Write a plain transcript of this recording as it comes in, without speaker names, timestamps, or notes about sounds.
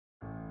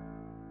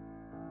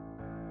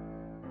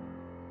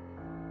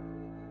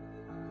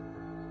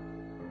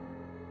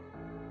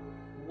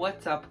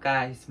What's up,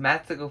 guys?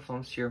 Matt's Lego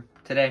Films here.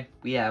 Today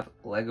we have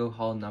Lego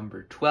haul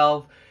number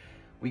 12.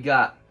 We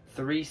got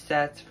 3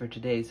 sets for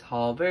today's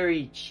haul.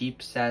 Very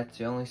cheap sets.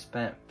 We only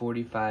spent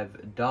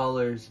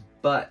 $45,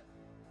 but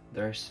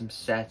there are some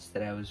sets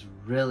that I was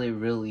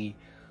really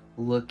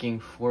looking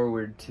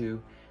forward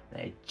to,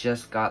 and I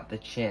just got the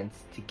chance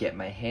to get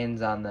my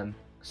hands on them.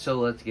 So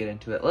let's get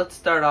into it. Let's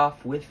start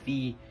off with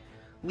the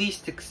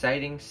least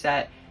exciting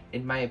set,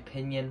 in my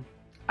opinion.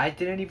 I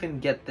didn't even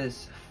get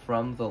this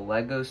from the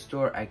Lego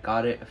store. I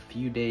got it a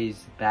few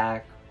days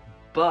back,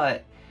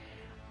 but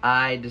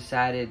I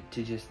decided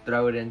to just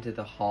throw it into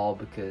the haul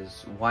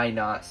because why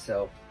not?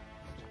 So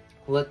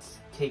let's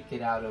take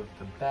it out of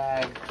the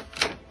bag.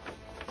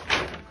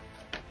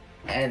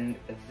 And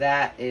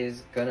that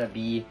is gonna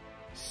be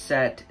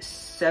set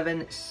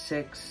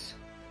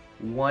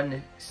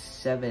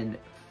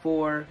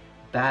 76174,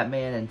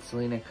 Batman and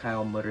Selina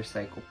Kyle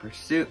Motorcycle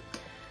Pursuit.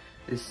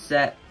 This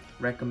set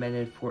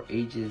recommended for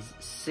ages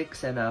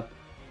 6 and up,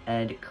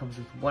 and it comes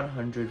with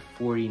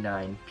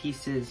 149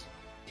 pieces,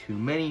 2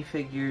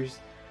 minifigures,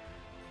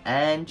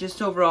 and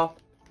just overall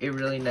a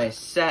really nice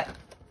set.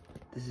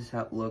 This is how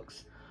it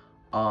looks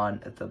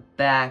on the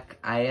back.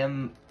 I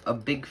am a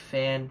big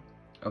fan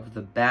of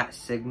the bat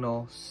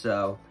signal,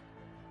 so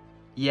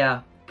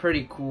yeah,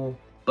 pretty cool.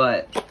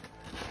 But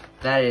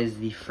that is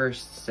the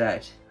first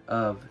set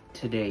of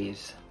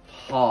today's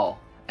haul.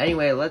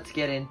 Anyway, let's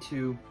get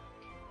into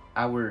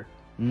our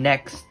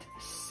next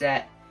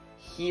set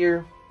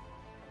here.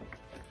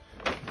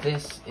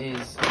 This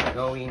is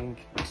going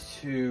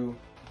to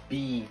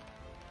be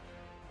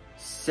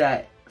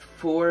set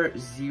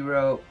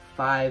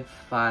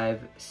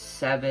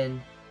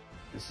 40557.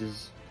 This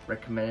is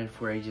recommended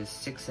for ages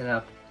 6 and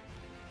up,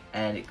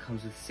 and it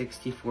comes with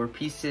 64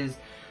 pieces.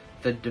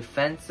 The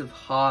Defense of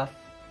Hoth,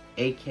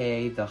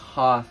 aka the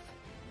Hoth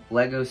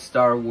Lego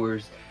Star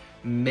Wars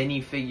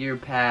minifigure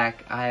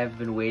pack. I have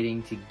been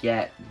waiting to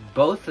get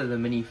both of the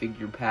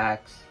minifigure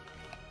packs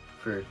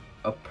for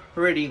a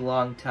pretty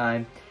long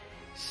time,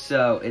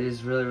 so it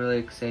is really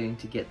exciting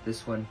to get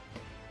this one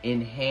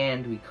in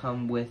hand. We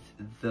come with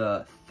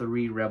the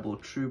 3 Rebel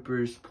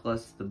Troopers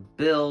plus the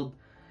build,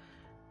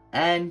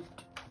 and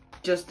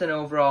just an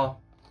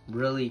overall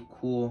really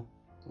cool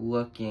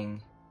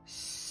looking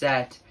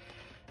set.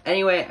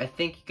 Anyway, I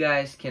think you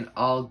guys can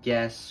all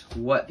guess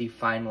what the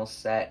final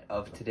set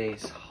of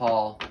today's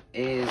haul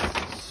is,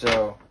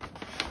 so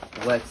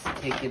let's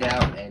take it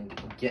out and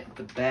get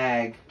the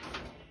bag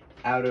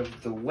out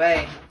of the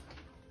way.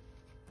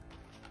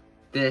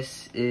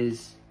 This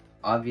is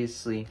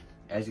obviously,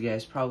 as you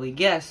guys probably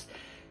guessed,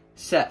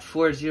 set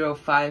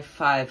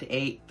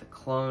 40558, the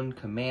Clone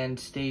Command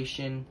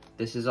Station.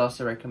 This is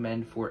also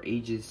recommended for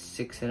ages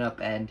 6 and up,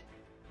 and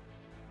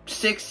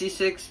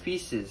 66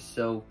 pieces,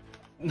 so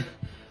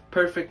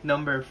perfect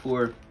number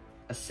for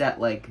a set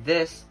like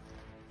this.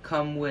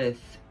 Come with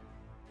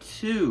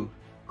 2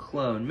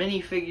 clone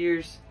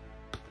minifigures,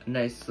 a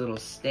nice little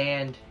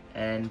stand,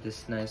 and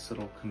this nice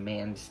little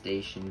command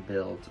station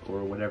build,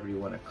 or whatever you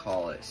want to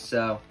call it.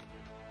 So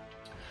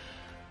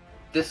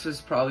this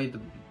was probably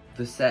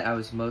the set I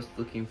was most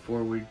looking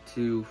forward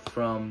to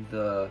from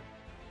the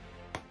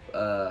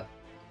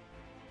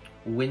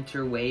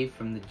winter wave,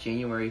 from the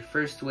January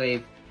 1st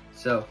wave.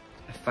 So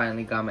I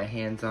finally got my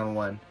hands on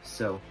one.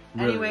 So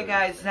anyway,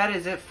 guys, that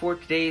is it for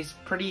today's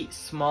pretty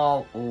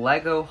small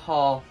Lego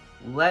haul.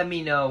 Let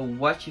me know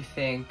what you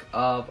think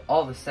of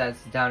all the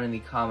sets down in the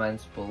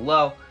comments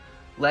below.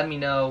 Let me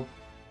know,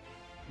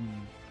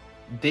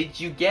 did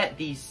you get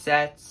these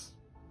sets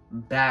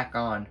back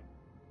on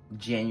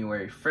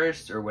January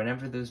 1st or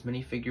whenever those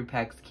minifigure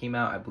packs came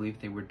out? I believe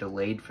they were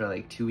delayed for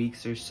like 2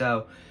 weeks or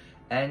so.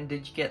 And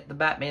did you get the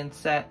Batman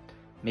set?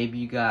 Maybe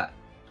you got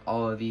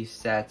all of these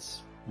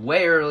sets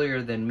way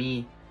earlier than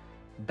me,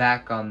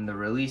 back on the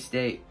release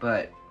date,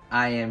 but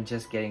I am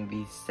just getting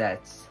these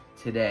sets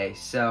today.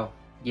 So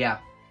yeah,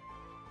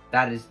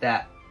 that is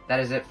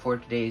it for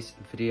today's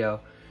video.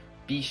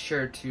 Be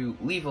sure to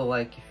leave a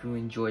like if you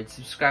enjoyed,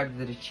 subscribe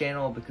to the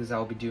channel because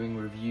I'll be doing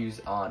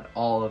reviews on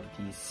all of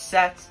these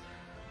sets.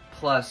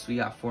 Plus we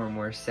got 4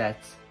 more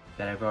sets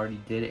that I've already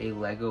did a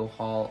Lego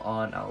haul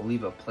on. I'll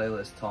leave a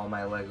playlist to all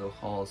my Lego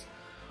hauls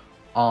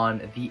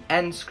on the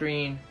end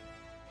screen,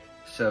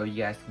 so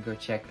you guys can go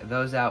check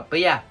those out. But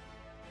yeah,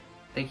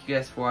 thank you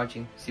guys for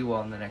watching. See you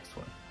all in the next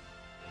one.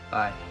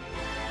 Bye.